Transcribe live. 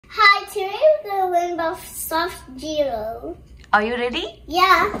today we're going to learn about soft G roll. Are you ready?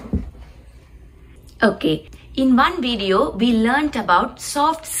 Yeah. Okay. In one video, we learnt about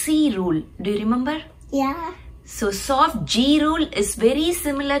soft C rule. Do you remember? Yeah. So soft G rule is very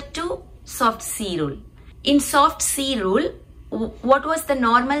similar to soft C rule. In soft C rule, what was the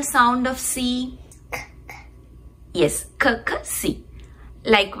normal sound of C? Yes, C.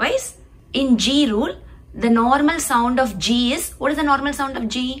 Likewise, in G rule, the normal sound of G is, what is the normal sound of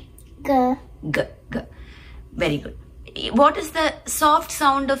G? G. G. Very good. What is the soft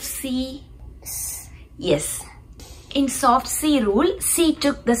sound of C? Yes. In soft C rule, C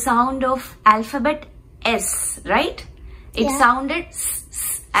took the sound of alphabet S, right? It sounded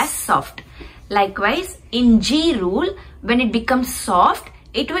as soft. Likewise, in G rule, when it becomes soft,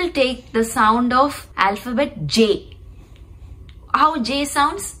 it will take the sound of alphabet J. How J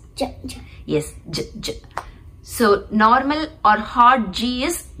sounds? J. Yes, J. So, normal or hard G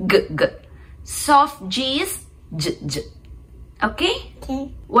is G. Soft G is J. Okay?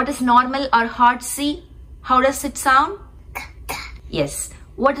 Okay. What is normal or hard C? How does it sound? Yes.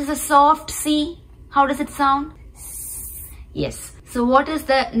 What is a soft C? How does it sound? Yes. So what is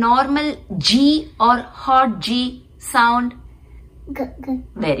the normal G or hard G sound? G.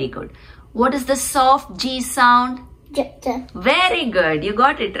 Very good. What is the soft G sound? J. Very good. You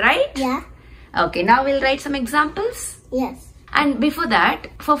got it right? Yeah. Okay. Now we'll write some examples. Yes. And before that,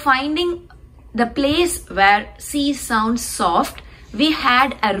 for finding the place where C sounds soft, we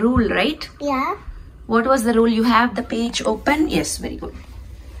had a rule, right? Yeah. What was the rule? You have the page open? Yes, very good.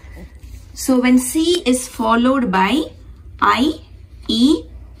 So when C is followed by I, E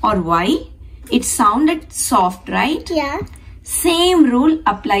or Y, it sounded soft, right? Yeah. Same rule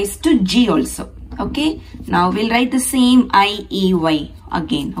applies to G also. Okay. Now we'll write the same I, E, Y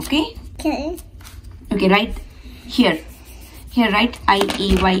again. Okay. Okay. Okay, write here. Here write I,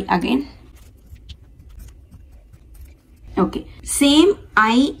 E, Y again. Okay, same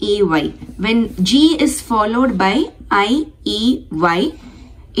I, E, Y. When G is followed by I, E, Y,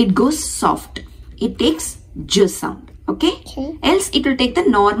 it goes soft. It takes J sound. Okay? Okay. Else it will take the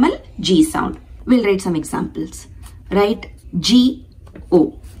normal G sound. We'll write some examples. Write G,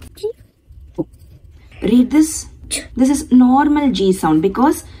 O. G. O. Read this. This is normal G sound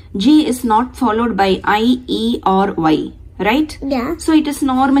because G is not followed by I, E or Y. Right? Yeah. So it is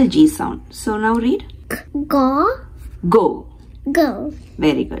normal G sound. So now read. Go. Go. Go.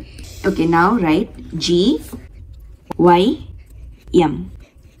 Very good. Okay, now write G, Y, M.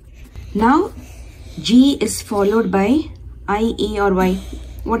 Now G is followed by I, E or Y.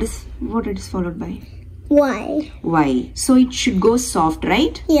 What it is followed by? Y. Y. So it should go soft,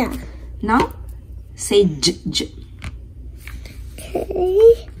 right? Yeah. Now say J.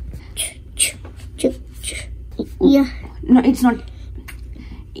 Okay. Yeah. No, it's not.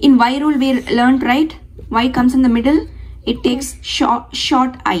 In Y rule we learned, right? Y comes in the middle. It takes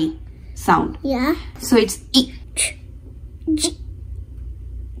short I sound. Yeah. So it's E. G.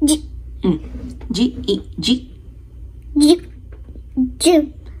 G. G, E, G. G.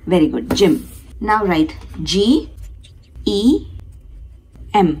 G. Very good. Gym. Now write G, E,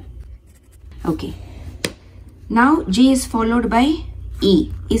 M. Okay. Now G is followed by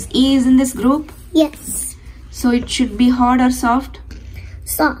E. Is E in this group? Yes. So it should be hard or soft?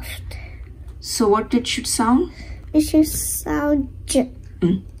 Soft. So what it should sound? It should sound J.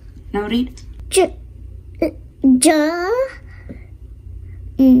 Now read. J. J.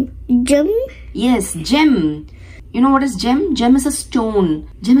 Gem. Yes, gem. You know what is gem? Gem is a stone.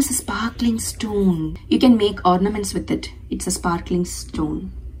 Gem is a sparkling stone. You can make ornaments with it. It's a sparkling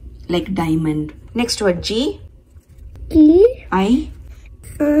stone. Like diamond. Next word G. E. I.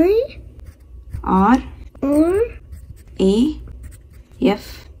 R. A.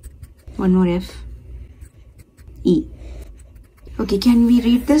 F. One more F. E. Okay, can we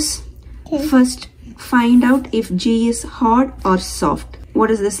read this? Okay. First, find out if G is hard or soft.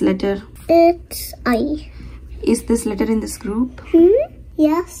 What is this letter? It's I. Is this letter in this group?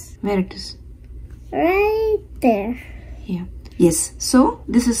 Yes. Where it is? Right there. Here. Yes. So,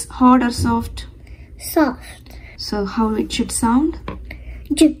 this is hard or soft? Soft. So, how it should sound?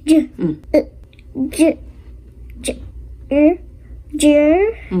 J. J. J. J.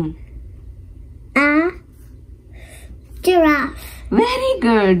 J. A. Giraffe. Very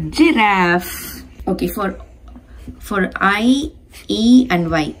good. Giraffe. Okay, for I, E and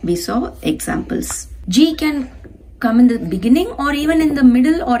Y, we saw examples. G can come in the beginning or even in the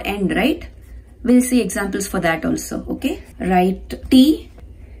middle or end, right? We'll see examples for that also, okay? Write T,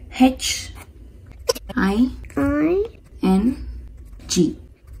 H, I, N, G.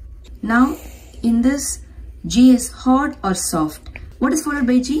 Now, in this, G is hard or soft. What is followed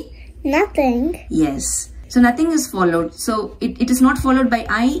by G? Nothing. Yes. So nothing is followed. So it is not followed by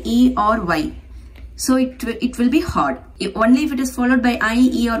I, E or Y. So it will be hard. Only if it is followed by I,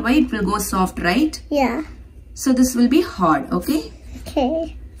 E or Y, it will go soft, right? Yeah. So this will be hard, okay?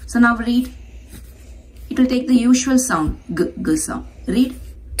 Okay. So now read. It will take the usual sound, G sound. Read.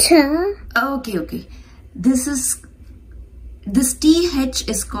 Ta. Okay. This TH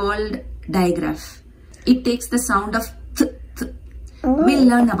is called digraph. It takes the sound of th. Oh. We'll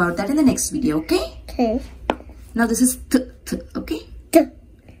learn about that in the next video, okay? Okay. Now this is th, okay? T.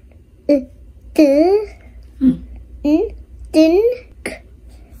 Think.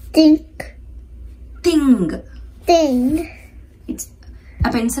 Think. Thing. Thing. It's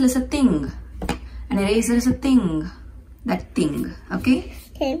a pencil is a thing. An eraser is a thing. That thing, okay?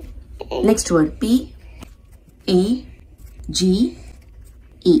 Okay. Next word, P, A, G,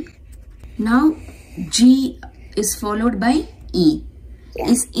 E. Now G is followed by E. Yeah.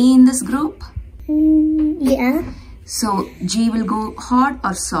 Is E in this group? Yeah. So G will go hard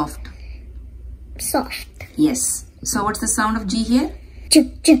or soft? Soft. Yes. So what's the sound of G here?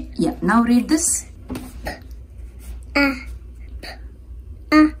 J. Yeah. Now read this. Pa.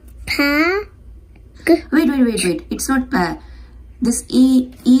 Wait. It's not pa. This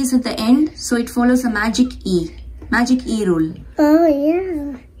E is at the end, so it follows a magic E. Magic E rule. Oh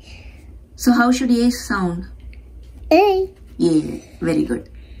yeah. So how should A sound? A. Yeah. Very good.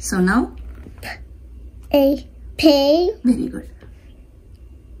 So now? A. Pay. Very good.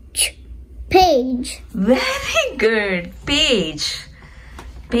 Page. Very good. Page.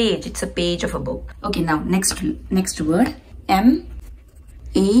 Page. It's a page of a book. Okay, now next word. M,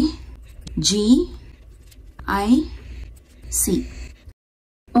 A, G, I, C.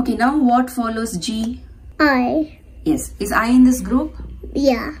 Okay, now what follows G? I. Yes. Is I in this group?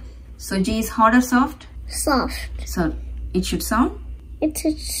 Yeah. So G is hard or soft? Soft. So it should sound? It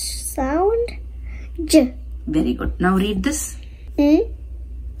should sound J. Very good. Now read this.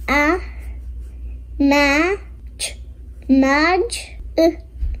 Match.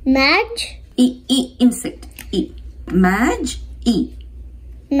 E, insect. E. Maj, E.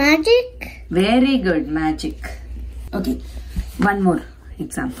 Magic. Very good. Magic. Okay. One more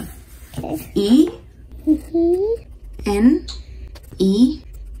example. Okay. E, N, E,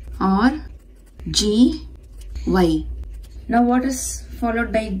 or G, Y. Now what is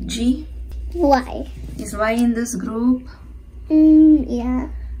followed by G? Y. Is Y in this group? Yeah.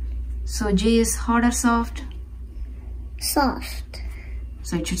 So G is hard or soft? Soft.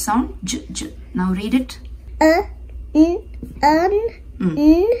 So it should sound J. Now read it.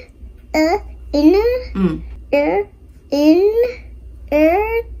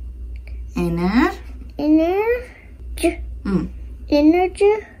 Inner.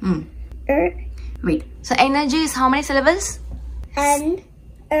 Energy. Wait. So energy is how many syllables? Energy.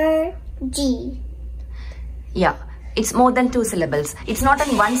 Yeah. It's more than 2 syllables. It's not a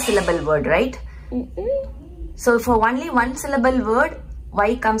 1 syllable word, right? So for only 1 syllable word,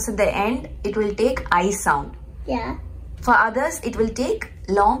 Y comes at the end, it will take I sound. Yeah. For others, it will take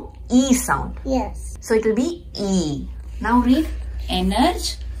long E sound. Yes. So it will be E. Now read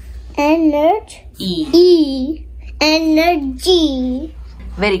energy. Energy. E. Energy.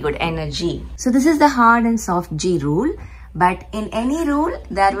 Very good. Energy. So this is the hard and soft G rule. But in any rule,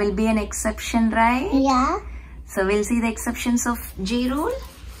 there will be an exception, right? Yeah. So we'll see the exceptions of G rule.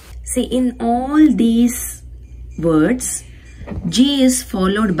 See, in all these words, G is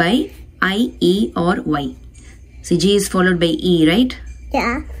followed by I, E or Y. See, G is followed by E, right?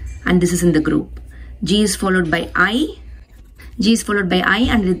 Yeah. And this is in the group. G is followed by I. G is followed by I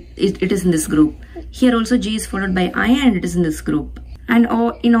and it is in this group. Here also G is followed by I and it is in this group. And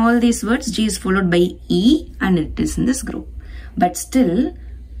in all these words, G is followed by E and it is in this group. But still,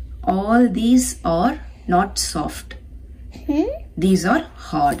 all these are not soft. These are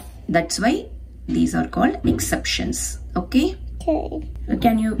hard. That's why these are called exceptions. Okay? Okay.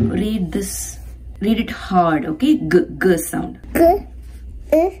 Can you read this? Read it hard, okay? G sound.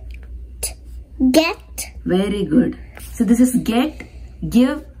 Get. Very good. So this is get,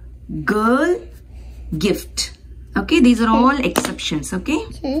 give, girl, gift. Okay, these are all exceptions, okay?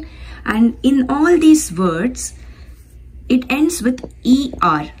 Okay. And in all these words, it ends with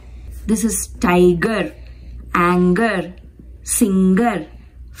ER. This is tiger, anger, singer,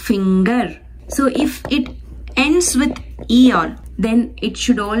 finger. So if it ends with ER, then it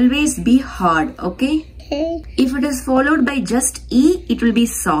should always be hard, okay? Okay. If it is followed by just E, it will be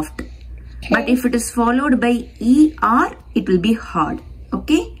soft. But if it is followed by ER, it will be hard,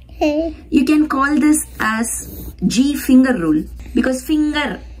 okay? Okay. You can call this as G finger rule because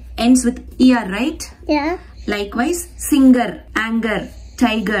finger ends with ER, right? Yeah. Likewise, singer, anger,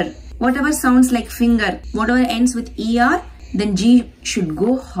 tiger, whatever sounds like finger, whatever ends with ER, then G should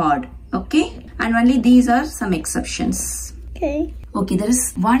go hard. Okay? And only these are some exceptions. Okay. Okay, there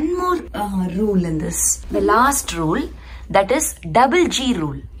is one more rule in this. The last rule, that is double G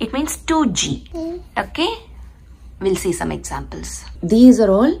rule. It means 2G. Okay? We'll see some examples. These are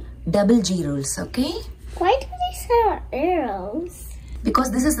all double G rules. Okay? Why do these have arrows?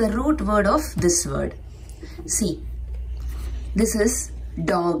 Because this is the root word of this word. See, this is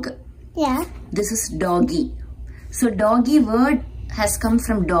dog. Yeah. This is doggy. So doggy word has come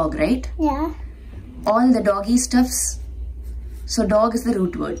from dog, right? Yeah. All the doggy stuffs. So dog is the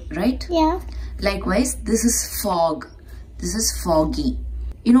root word, right? Yeah. Likewise, this is fog. This is foggy.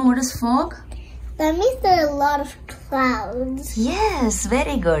 You know what is fog? That means there are a lot of clouds. Yes,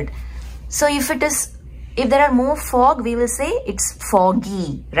 very good. So if there are more fog, we will say it's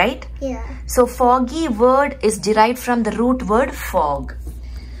foggy, right? Yeah. So foggy word is derived from the root word fog.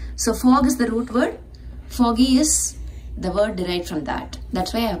 So fog is the root word. Foggy is the word derived from that.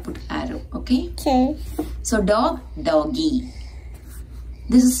 That's why I put arrow, okay? Okay. So dog, doggy.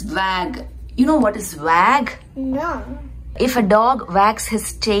 This is wag. You know what is wag? No. If a dog wags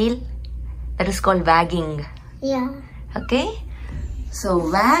his tail, that is called wagging. Yeah. Okay?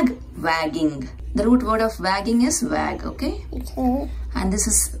 So wag, wagging. The root word of wagging is wag, okay? Okay. And this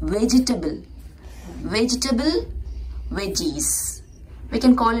is vegetable. Vegetable, veggies. We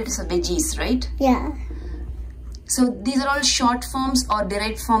can call it as a veggies, right? Yeah. So these are all short forms or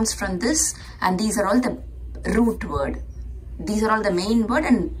derived forms from this, and these are all the root word. These are all the main word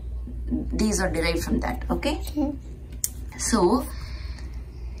and these are derived from that, okay? Okay. So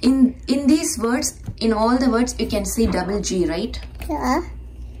in these words, in all the words you can see double G, right? Yeah.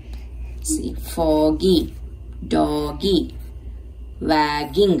 See, foggy, doggy,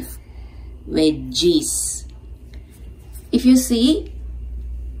 wagging, veggies. If you see,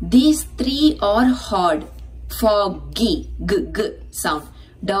 these three are hard. Foggy, g sound.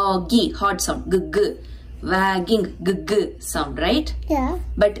 Doggy, hard sound, g. Wagging, g sound, right? Yeah.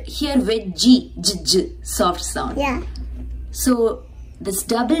 But here veggie, j soft sound. Yeah. So this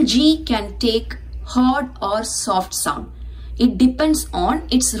double G can take hard or soft sound. It depends on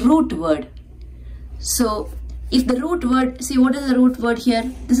its root word. So if the root word, see what is the root word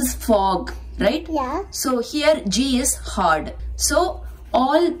here? This is fog, right? Yeah. So here G is hard. So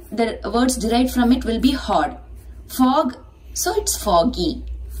all the words derived from it will be hard. Fog, so it's foggy.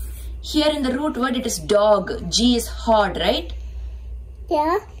 Here in the root word it is dog. G is hard, right?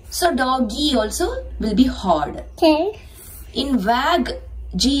 Yeah. So doggy also will be hard. Okay. In wag,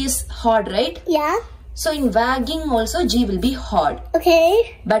 G is hard, right? Yeah. So in wagging also G will be hard.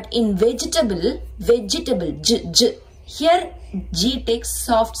 Okay. But in vegetable, j. Here G takes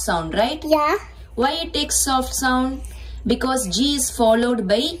soft sound, right? Yeah. Why it takes soft sound? Because G is followed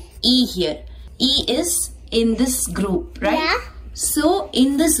by E here. E is in this group, right? Yeah. So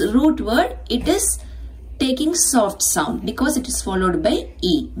in this root word, it is taking soft sound because it is followed by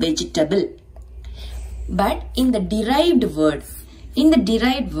E, vegetable. But in the derived word,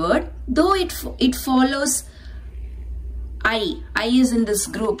 though it follows I is in this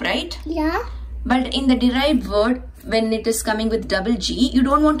group, right? Yeah. But in the derived word, when it is coming with double G, you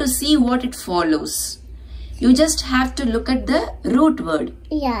don't want to see what it follows. You just have to look at the root word.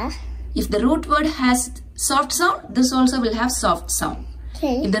 Yeah. If the root word has soft sound, this also will have soft sound.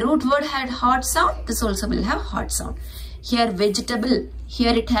 Okay. If the root word had hard sound, this also will have hard sound. Here vegetable,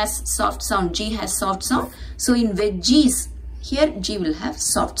 here it has soft sound, G has soft sound. So in veggies, here G will have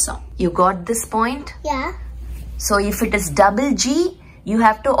soft sound. You got this point? Yeah. So if it is double G, you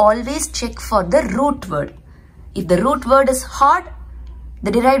have to always check for the root word. If the root word is hard,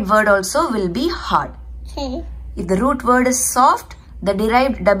 the derived word also will be hard. Okay. If the root word is soft, the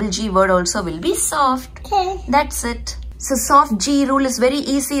derived double G word also will be soft. Okay. That's it. So soft G rule is very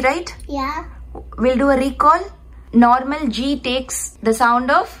easy, right? Yeah. We'll do a recall. Normal G takes the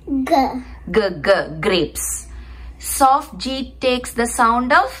sound of G. Grapes. Soft G takes the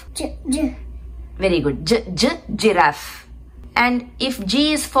sound of J. very good. Giraffe. And if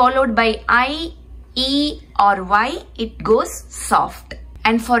G is followed by I, E or Y, it goes soft.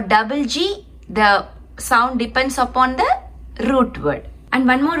 And for double G, the sound depends upon the root word. And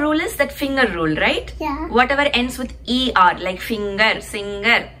one more rule is that finger rule, right? Yeah. Whatever ends with ER, like finger,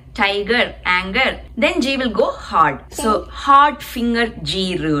 singer, tiger, anger, then G will go hard. Okay. So hard finger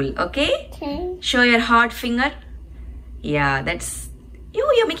G rule, okay? Okay. Show your hard finger. Yeah, that's...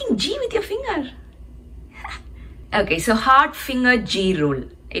 You're making G with your finger. Okay, so hard finger G rule.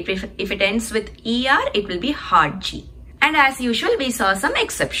 If it ends with ER, it will be hard G. And as usual, we saw some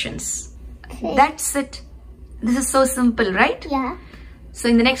exceptions. Okay. That's it. This is so simple, right? Yeah. So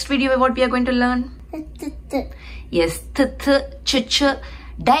in the next video, what we are going to learn? Yes, ch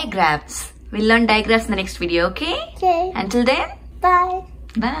digraphs. We'll learn digraphs in the next video, okay? Okay. Until then, Bye.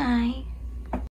 bye.